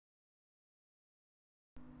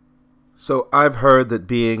So I've heard that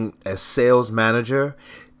being a sales manager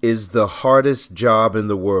is the hardest job in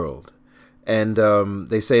the world. And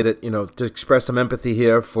they say that, to express some empathy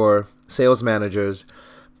here for sales managers,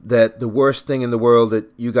 that the worst thing in the world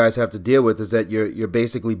that you guys have to deal with is that you're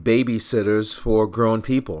basically babysitters for grown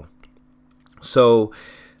people. So,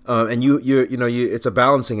 and it's a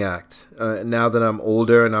balancing act. Now that I'm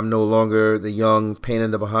older and I'm no longer the young pain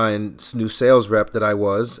in the behind new sales rep that I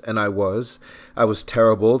was, I was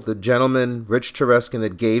terrible. The gentleman, Rich Tereskin,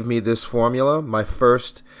 that gave me this formula, my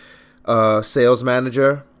first sales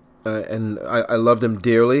manager, and I loved him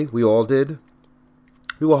dearly. We all did.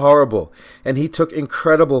 We were horrible, and he took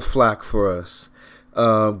incredible flack for us.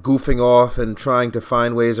 Goofing off and trying to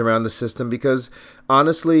find ways around the system because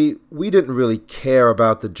honestly, we didn't really care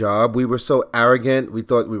about the job. We were so arrogant. We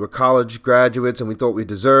thought we were college graduates and we thought we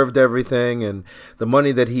deserved everything, and the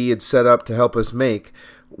money that he had set up to help us make,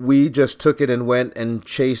 we just took it and went and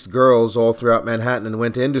chased girls all throughout Manhattan and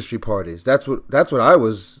went to industry parties. That's what I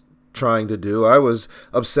was trying to do. I was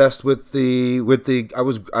obsessed with I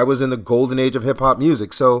was in the golden age of hip hop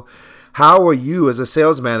music. So how are you as a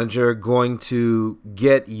sales manager going to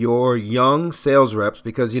get your young sales reps?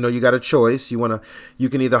 Because, you got a choice. You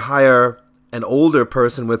can either hire an older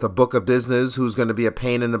person with a book of business who's going to be a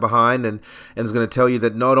pain in the behind and is going to tell you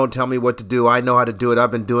that, no, don't tell me what to do. I know how to do it.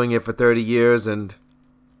 I've been doing it for 30 years. And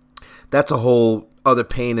that's a whole other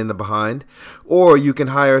pain in the behind. Or you can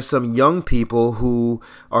hire some young people who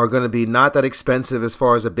are going to be not that expensive as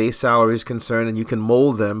far as a base salary is concerned, and you can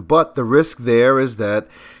mold them. But the risk there is that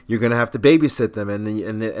you're going to have to babysit them, and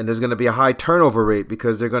there's going to be a high turnover rate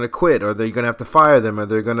because they're going to quit, or they're going to have to fire them, or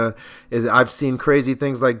they're going to. I've seen crazy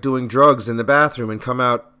things like doing drugs in the bathroom and come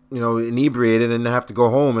out, inebriated and have to go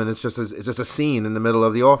home, and it's just a scene in the middle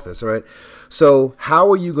of the office, right? So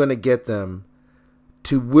how are you going to get them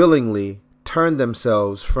to willingly turn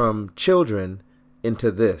themselves from children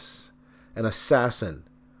into this, an assassin,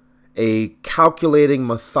 a calculating,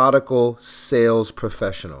 methodical sales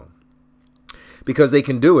professional? Because they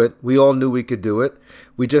can do it. We all knew we could do it.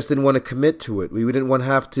 We just didn't want to commit to it. We didn't want to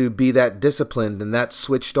have to be that disciplined and that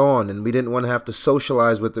switched on, and we didn't want to have to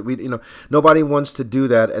socialize with it. Nobody wants to do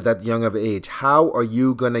that at that young of age. How are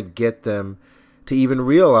you going to get them to even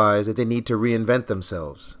realize that they need to reinvent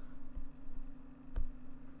themselves?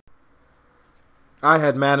 I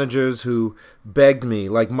had managers who begged me,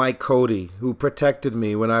 like Mike Cody, who protected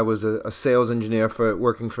me when I was a sales engineer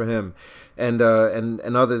working for him, and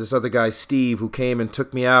this other guy, Steve, who came and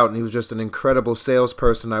took me out, and he was just an incredible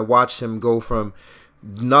salesperson. I watched him go from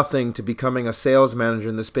nothing to becoming a sales manager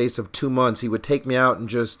in the space of 2 months. He would take me out and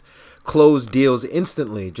just close deals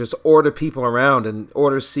instantly, just order people around and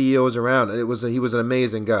order CEOs around. And he was an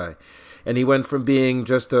amazing guy. And he went from being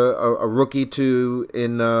just a rookie to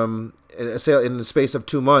in the space of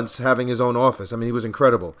 2 months having his own office. I mean, he was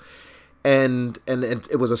incredible. And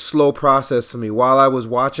it was a slow process for me. While I was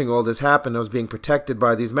watching all this happen, I was being protected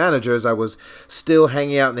by these managers. I was still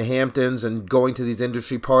hanging out in the Hamptons and going to these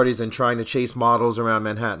industry parties and trying to chase models around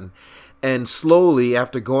Manhattan. And slowly,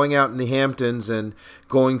 after going out in the Hamptons and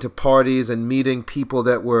going to parties and meeting people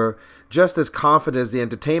that were just as confident as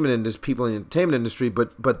the people in the entertainment industry,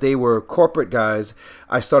 but they were corporate guys,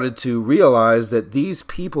 I started to realize that these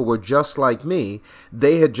people were just like me.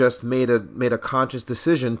 They had just made a conscious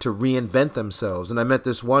decision to reinvent themselves. And I met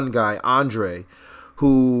this one guy, Andre,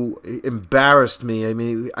 who embarrassed me. I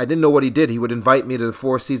mean, I didn't know what he did. He would invite me to the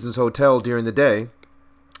Four Seasons Hotel during the day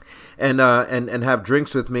and have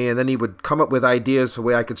drinks with me, and then he would come up with ideas for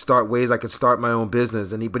ways I could start my own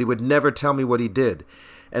business, but he would never tell me what he did.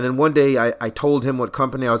 And then one day I told him what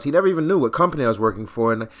company I was. He never even knew what company I was working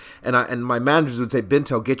for. And my managers would say,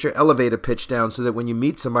 Bintel, get your elevator pitch down so that when you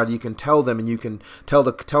meet somebody, you can tell them, and you can tell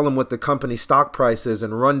them what the company stock price is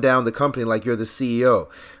and run down the company like you're the CEO.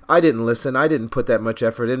 I didn't listen. I didn't put that much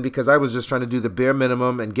effort in because I was just trying to do the bare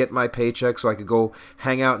minimum and get my paycheck so I could go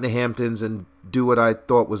hang out in the Hamptons and do what I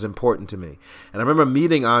thought was important to me. And I remember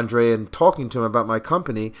meeting Andre and talking to him about my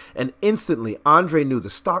company, and instantly Andre knew the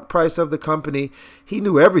stock price of the company. He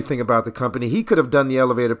knew everything about the company. He could have done the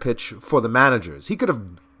elevator pitch for the managers. He could have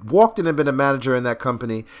walked in and been a manager in that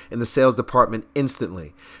company in the sales department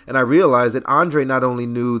instantly. And I realized that Andre not only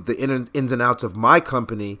knew the ins and outs of my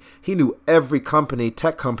company, he knew every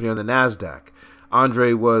tech company on the NASDAQ.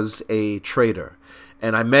 Andre was a trader.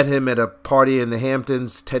 And I met him at a party in the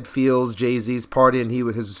Hamptons, Ted Fields, Jay-Z's party, and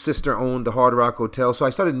his sister owned the Hard Rock Hotel. So I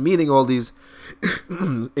started meeting all these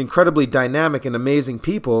incredibly dynamic and amazing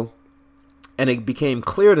people, and it became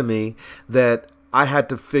clear to me that I had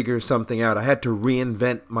to figure something out. I had to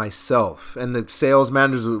reinvent myself. And the sales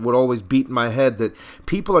managers would always beat in my head that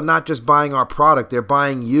people are not just buying our product, they're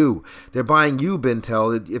buying you. They're buying you,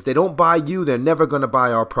 Bintel. If they don't buy you, they're never going to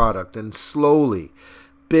buy our product. And slowly,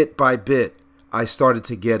 bit by bit, I started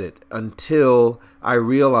to get it until I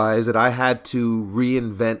realized that I had to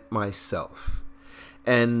reinvent myself.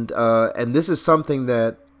 And this is something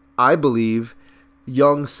that I believe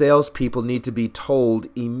young salespeople need to be told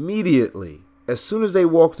immediately. As soon as they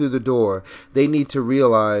walk through the door, they need to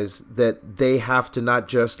realize that they have to not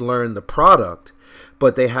just learn the product,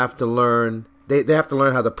 but they have to learn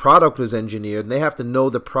how the product was engineered, and they have to know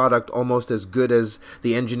the product almost as good as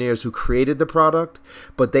the engineers who created the product,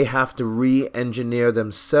 but they have to re-engineer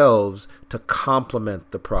themselves to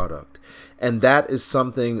complement the product. And that is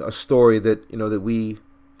a story that,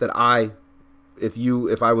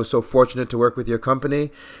 if I was so fortunate to work with your company,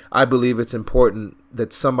 I believe it's important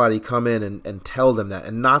that somebody come in and tell them that,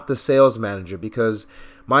 and not the sales manager, because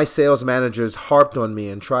my sales managers harped on me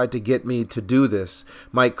and tried to get me to do this.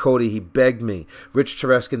 Mike Cody, he begged me. Rich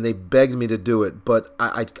Tereskin, they begged me to do it, but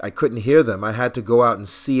I couldn't hear them. I had to go out and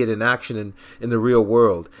see it in action in the real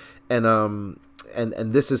world. And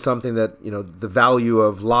this is something that, the value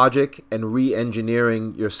of logic and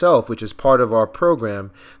re-engineering yourself, which is part of our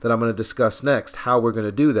program that I'm going to discuss next, how we're going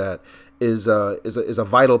to do that, is a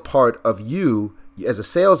vital part of you as a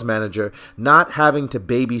sales manager, not having to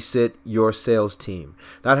babysit your sales team,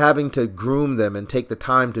 not having to groom them and take the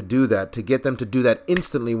time to do that, to get them to do that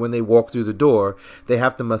instantly when they walk through the door. They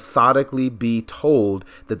have to methodically be told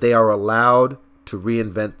that they are allowed to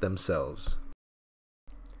reinvent themselves.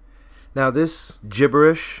 Now, this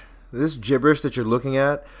gibberish that you're looking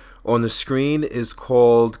at on the screen is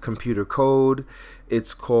called computer code.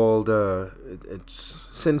 It's called it's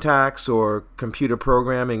syntax or computer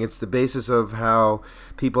programming. It's the basis of how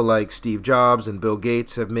people like Steve Jobs and Bill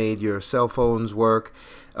Gates have made your cell phones work.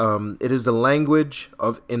 It is the language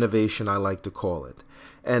of innovation, I like to call it.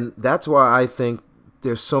 And that's why I think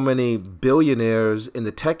there's so many billionaires in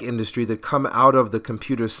the tech industry that come out of the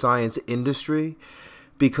computer science industry,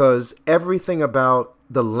 because everything about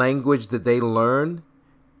the language that they learn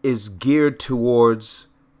is geared towards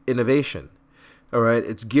innovation. All right,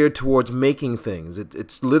 it's geared towards making things.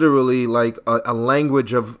 It's literally like a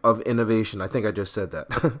language of innovation. I think I just said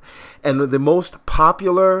that. And the most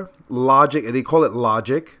popular logic, they call it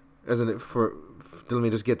logic, isn't it? Let me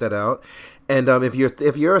just get that out. And if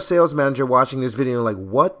you're a sales manager watching this video, like,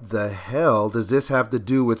 what the hell does this have to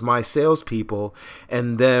do with my salespeople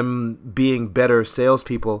and them being better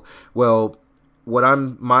salespeople? Well,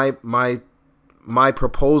 my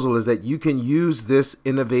proposal is that you can use this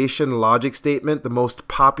innovation logic statement. The most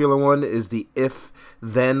popular one is the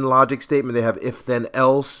if-then logic statement. They have if-then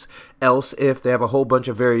else, else-if. They have a whole bunch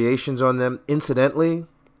of variations on them. Incidentally,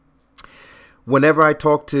 whenever I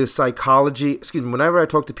talk to whenever I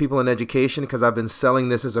talk to people in education, because I've been selling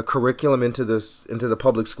this as a curriculum into the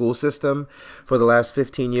public school system for the last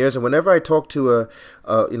 15 years, and whenever I talk to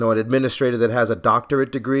an administrator that has a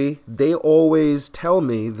doctorate degree, they always tell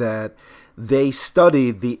me that they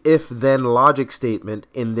studied the if-then logic statement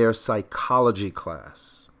in their psychology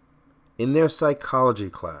class.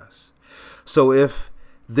 So if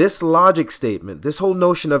this logic statement, this whole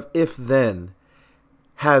notion of if-then,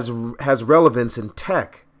 has relevance in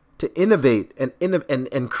tech to innovate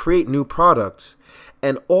and create new products,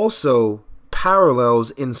 and also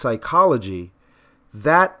parallels in psychology,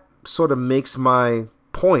 that sort of makes my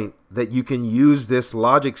point that you can use this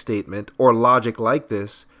logic statement or logic like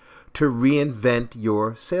this to reinvent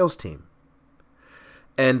your sales team.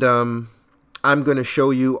 And I'm going to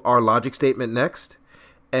show you our logic statement next,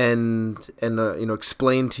 and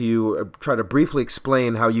explain to you, try to briefly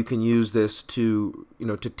explain how you can use this to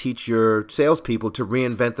teach your salespeople to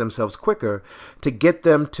reinvent themselves quicker, to get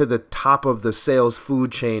them to the top of the sales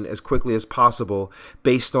food chain as quickly as possible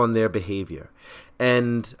based on their behavior.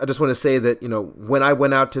 And I just want to say that, when I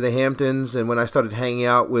went out to the Hamptons and when I started hanging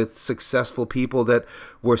out with successful people that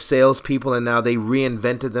were salespeople and now they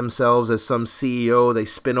reinvented themselves as some CEO, they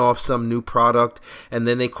spin off some new product and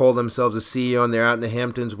then they call themselves a CEO and they're out in the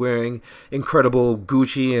Hamptons wearing incredible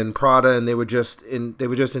Gucci and Prada, and they were just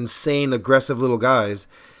insane, aggressive little guys.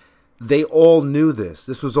 They all knew this.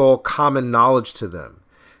 This was all common knowledge to them.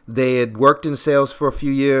 They had worked in sales for a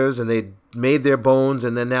few years and they'd made their bones,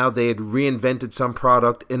 and then now they had reinvented some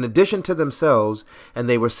product in addition to themselves, and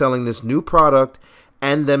they were selling this new product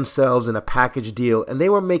and themselves in a package deal, and they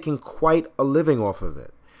were making quite a living off of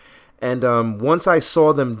it. And once I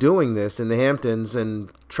saw them doing this in the Hamptons and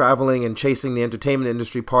traveling and chasing the entertainment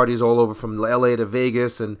industry parties all over from LA to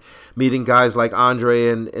Vegas and meeting guys like Andre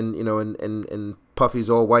and Puffy's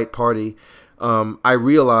all white party, I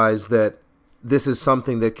realized that this is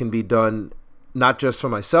something that can be done not just for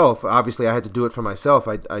myself. Obviously, I had to do it for myself.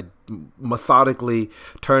 I methodically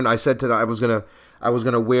turned. I said I was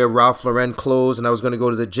gonna wear Ralph Lauren clothes, and I was gonna go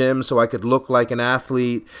to the gym so I could look like an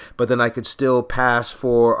athlete, but then I could still pass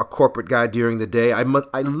for a corporate guy during the day. I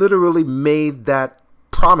literally made that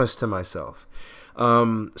promise to myself.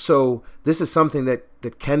 So this is something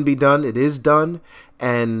that can be done. It is done.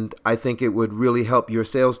 And I think it would really help your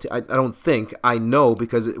sales team. I don't think, I know,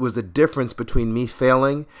 because it was the difference between me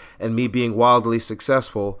failing and me being wildly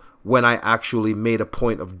successful when I actually made a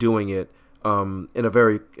point of doing it in a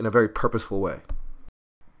very purposeful way.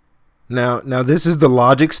 Now this is the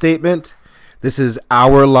logic statement. This is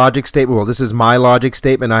our logic statement. Well, this is my logic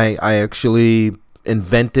statement. I actually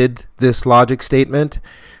invented this logic statement.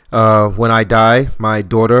 When I die, my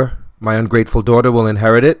ungrateful daughter, will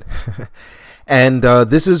inherit it. And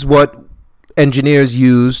this is what engineers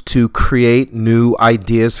use to create new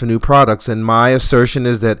ideas for new products. And my assertion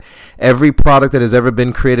is that every product that has ever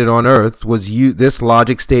been created on Earth was this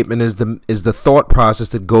logic statement is the thought process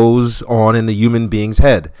that goes on in the human being's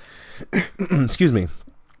head. Excuse me.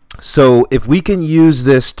 So if we can use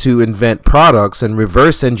this to invent products and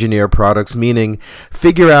reverse engineer products, meaning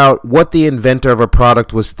figure out what the inventor of a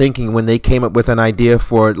product was thinking when they came up with an idea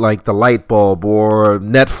for like the light bulb or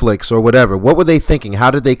Netflix or whatever. What were they thinking?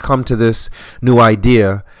 How did they come to this new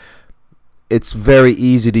idea? It's very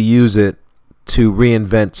easy to use it to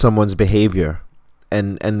reinvent someone's behavior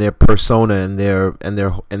and their persona and their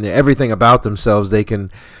everything about themselves. They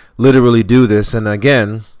can literally do this. And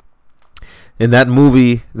again, in that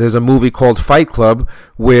movie, there's a movie called Fight Club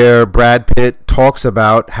where Brad Pitt talks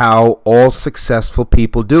about how all successful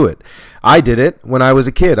people do it. I did it when I was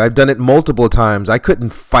a kid. I've done it multiple times. I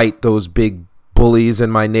couldn't fight those big bullies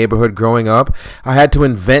in my neighborhood growing up. I had to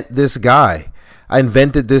invent this guy. I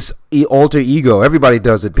invented this alter ego. Everybody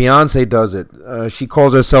does it. Beyonce does it. She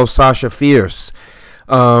calls herself Sasha Fierce.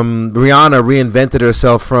 Rihanna reinvented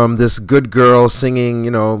herself from this good girl singing,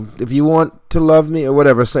 you know, if you want to love me or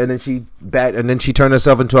whatever. So, and then she turned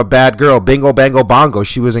herself into a bad girl. Bingo, bango, bongo.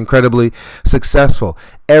 She was incredibly successful.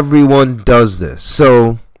 Everyone does this.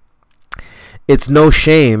 So it's no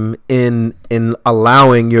shame in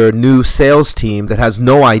allowing your new sales team that has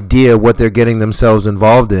no idea what they're getting themselves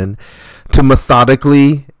involved in to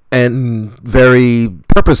methodically and very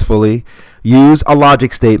purposefully use a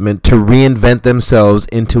logic statement to reinvent themselves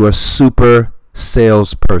into a super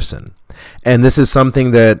salesperson. And this is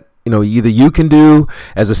something that, you know, either you can do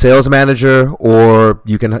as a sales manager, or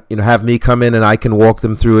you can, you know, have me come in and I can walk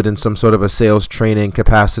them through it in some sort of a sales training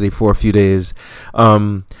capacity for a few days.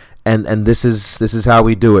 And this is how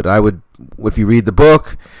we do it. If you read the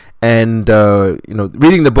book, and you know,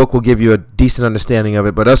 reading the book will give you a decent understanding of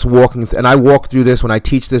it, but us walking and I walk through this when I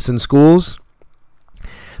teach this in schools.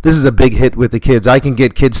 This is a big hit with the kids. I can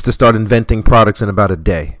get kids to start inventing products in about a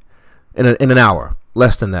day, in an hour,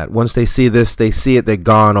 less than that. Once they see this, they see it, they're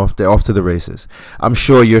gone, they're off to the races. I'm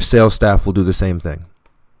sure your sales staff will do the same thing.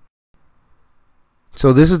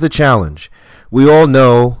 So this is the challenge. We all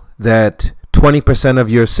know that 20% of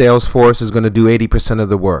your sales force is going to do 80% of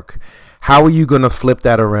the work. How are you going to flip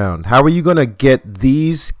that around? How are you going to get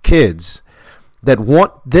these kids that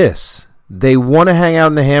want this? They want to hang out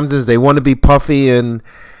in the Hamptons. They want to be Puffy and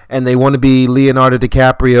they want to be Leonardo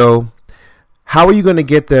DiCaprio. How are you going to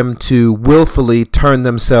get them to willfully turn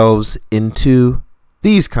themselves into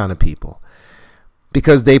these kind of people?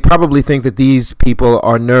 Because they probably think that these people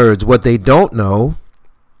are nerds. What they don't know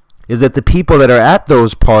is that the people that are at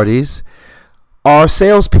those parties are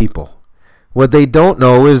salespeople. What they don't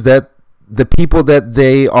know is that the people that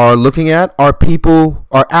they are looking at are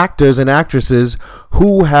actors and actresses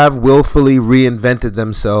who have willfully reinvented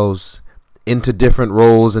themselves into different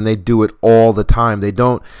roles, and they do it all the time. They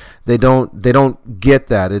don't get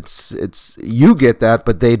that. It's you get that,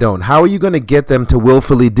 but they don't. How are you going to get them to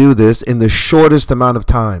willfully do this in the shortest amount of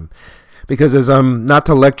time? Because as not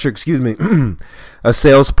to lecture, excuse me, a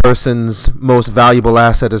salesperson's most valuable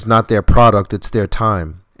asset is not their product, it's their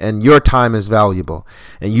time. And your time is valuable,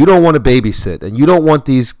 and you don't want to babysit, and you don't want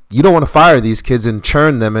to fire these kids and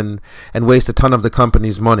churn them and waste a ton of the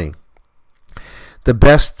company's money. The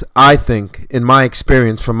best, I think, in my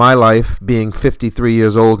experience from my life, being 53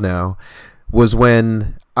 years old now, was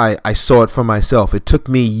when I saw it for myself. It took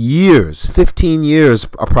me years, 15 years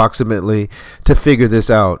approximately, to figure this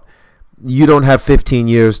out. You don't have 15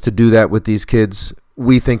 years to do that with these kids.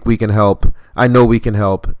 We think we can help. I know we can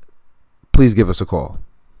help. Please give us a call.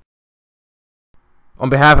 On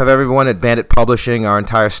behalf of everyone at Bandit Publishing, our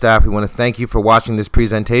entire staff, we want to thank you for watching this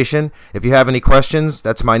presentation. If you have any questions,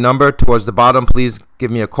 that's my number towards the bottom. Please give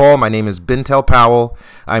me a call. My name is Bintel Powell.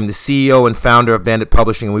 I'm the CEO and founder of Bandit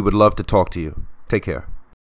Publishing, and we would love to talk to you. Take care.